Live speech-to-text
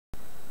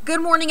Good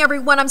morning,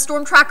 everyone. I'm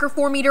Storm Tracker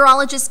 4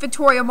 meteorologist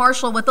Victoria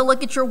Marshall with a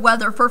look at your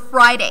weather for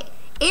Friday,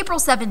 April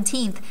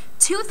 17th,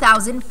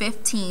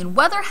 2015.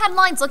 Weather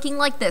headlines looking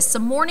like this.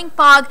 Some morning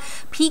fog,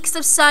 peaks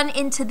of sun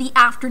into the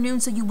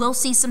afternoon, so you will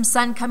see some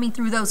sun coming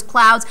through those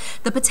clouds.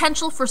 The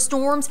potential for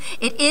storms,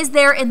 it is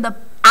there in the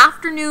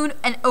afternoon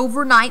and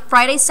overnight.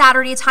 Friday,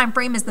 Saturday time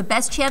frame is the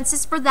best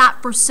chances for that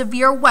for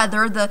severe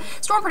weather. The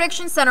Storm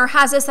Prediction Center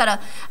has us at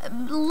a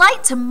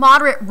light to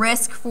moderate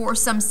risk for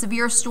some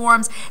severe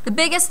storms. The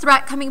biggest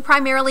threat coming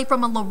primarily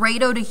from a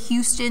Laredo to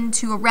Houston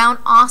to around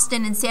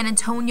Austin and San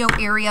Antonio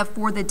area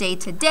for the day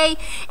today.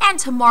 And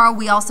tomorrow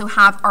we also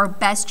have our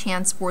best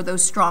chance for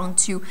those strong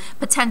to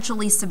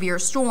potentially severe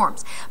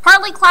storms.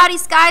 Partly cloudy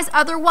skies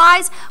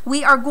otherwise.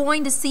 We are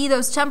going to see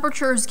those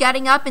temperatures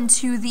getting up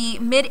into the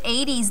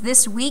mid-80s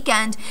this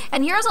weekend.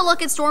 And here's a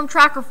look at Storm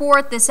Tracker 4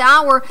 at this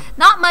hour.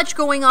 Not much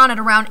going on at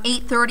around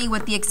 8:30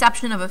 with the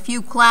exception of a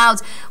few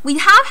clouds. We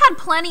have had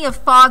plenty of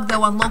fog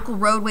though on local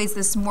roadways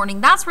this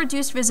morning. That's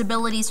reduced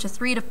visibilities to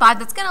 3 to 5.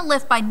 That's going to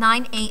lift by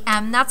 9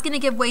 a.m. That's going to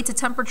give way to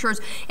temperatures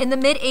in the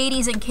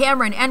mid-80s in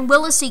Cameron and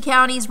Willacy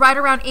counties, right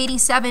around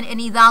 87 in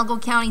Hidalgo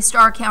County.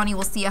 Starr County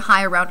will see a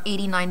high around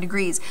 89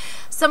 degrees.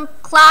 Some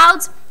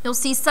clouds. You'll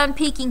see sun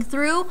peeking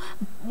through.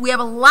 We have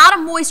a lot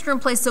of moisture in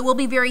place, so it will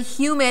be very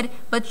humid,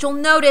 but you'll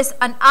notice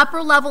an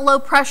upper level low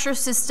pressure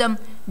system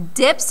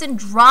dips and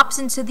drops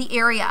into the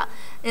area.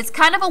 It's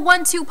kind of a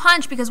 1-2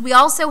 punch because we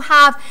also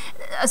have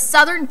a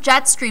southern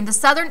jet stream, the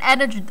southern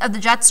edge of the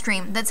jet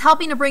stream, that's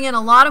helping to bring in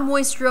a lot of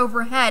moisture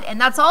overhead,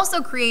 and that's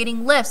also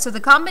creating lift. So the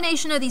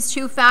combination of these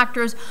two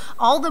factors,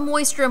 all the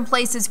moisture in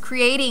place, is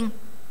creating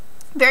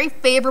very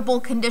favorable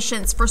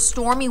conditions for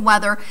stormy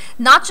weather,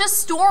 not just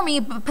stormy,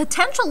 but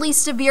potentially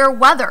severe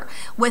weather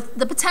with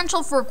the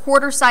potential for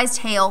quarter-sized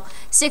hail,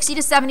 60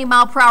 to 70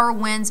 mile per hour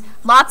winds,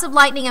 lots of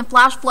lightning and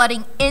flash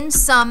flooding in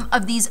some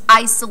of these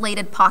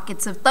isolated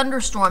pockets of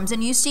thunderstorms.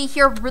 And you see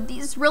here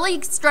these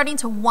really starting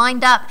to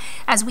wind up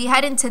as we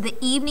head into the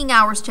evening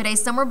hours today.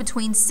 Somewhere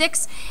between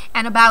 6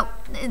 and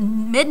about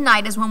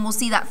midnight is when we'll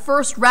see that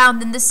first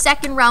round. Then the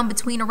second round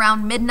between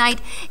around midnight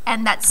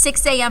and that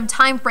 6 a.m.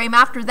 time frame.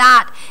 After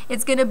that,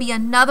 it's going to be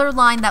another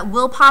line that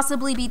will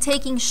possibly be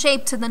taking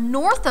shape to the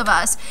north of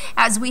us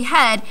as we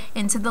head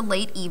into the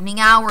late evening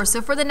hours.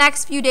 So for the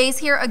next few days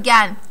here,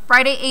 again,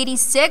 Friday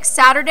 86,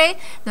 Saturday,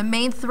 the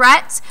main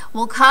threats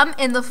will come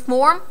in the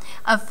form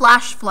of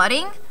flash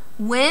flooding,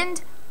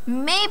 wind,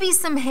 maybe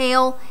some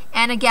hail,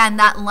 and again,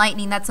 that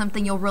lightning. That's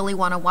something you'll really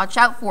want to watch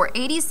out for.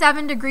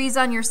 87 degrees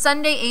on your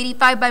Sunday,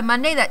 85 by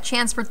Monday. That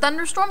chance for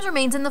thunderstorms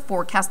remains in the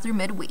forecast through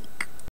midweek.